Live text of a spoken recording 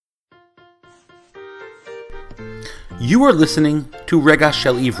You are listening to Rega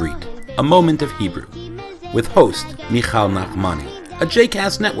Shel Ivrit, a moment of Hebrew, with host Michal Nachmani, a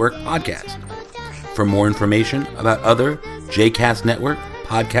JCast Network podcast. For more information about other JCast Network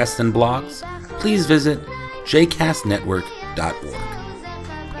podcasts and blogs, please visit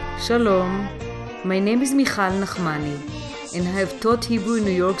jcastnetwork.org. Shalom, my name is Michal Nachmani, and I have taught Hebrew in New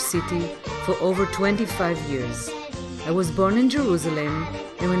York City for over 25 years. I was born in Jerusalem,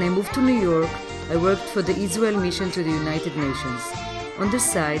 and when I moved to New York, I worked for the Israel Mission to the United Nations. On the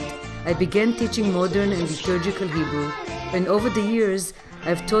side, I began teaching modern and liturgical Hebrew, and over the years,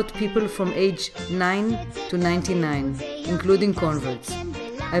 I've taught people from age 9 to 99, including converts.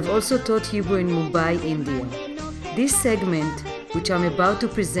 I've also taught Hebrew in Mumbai, India. This segment, which I'm about to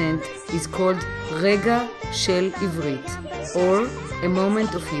present, is called Rega Shel Ivrit, or A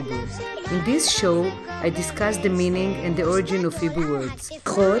Moment of Hebrew. In this show, I discuss the meaning and the origin of Hebrew words.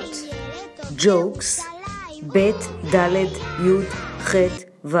 Chot, jokes, Bet, Daled, Yud, Chet,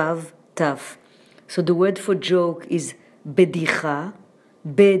 Vav, Taf. So the word for joke is bedicha,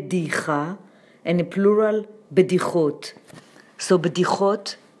 and a plural bedichot. So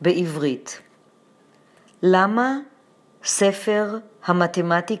bedichot בעברית. למה ספר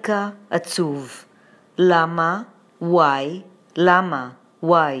המתמטיקה עצוב? למה? Why? למה?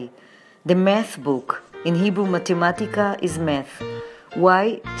 Why? The math book. In Hebrew, mathematica is math.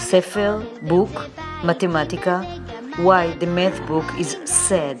 Why ספר, book, mathematica? Why the math book is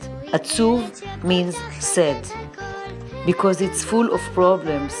sad? עצוב means sad. Because it's full of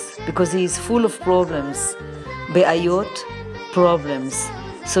problems. Because he is full of problems. בעיות, problems.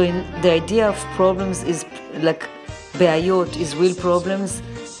 So the idea of problems is like בעיות is real problems,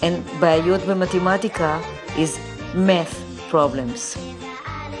 and בעיות במתמטיקה is math problems.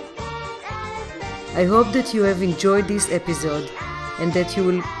 I hope that you have enjoyed this episode and that you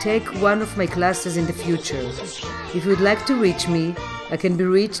will take one of my classes in the future. If you would like to reach me, I can be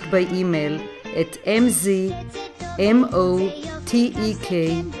reached by email at mzmotek,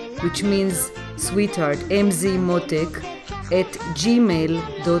 which means sweetheart, mzmotek,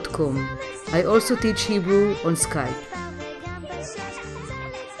 @gmail.com. I also teach Hebrew on Skype.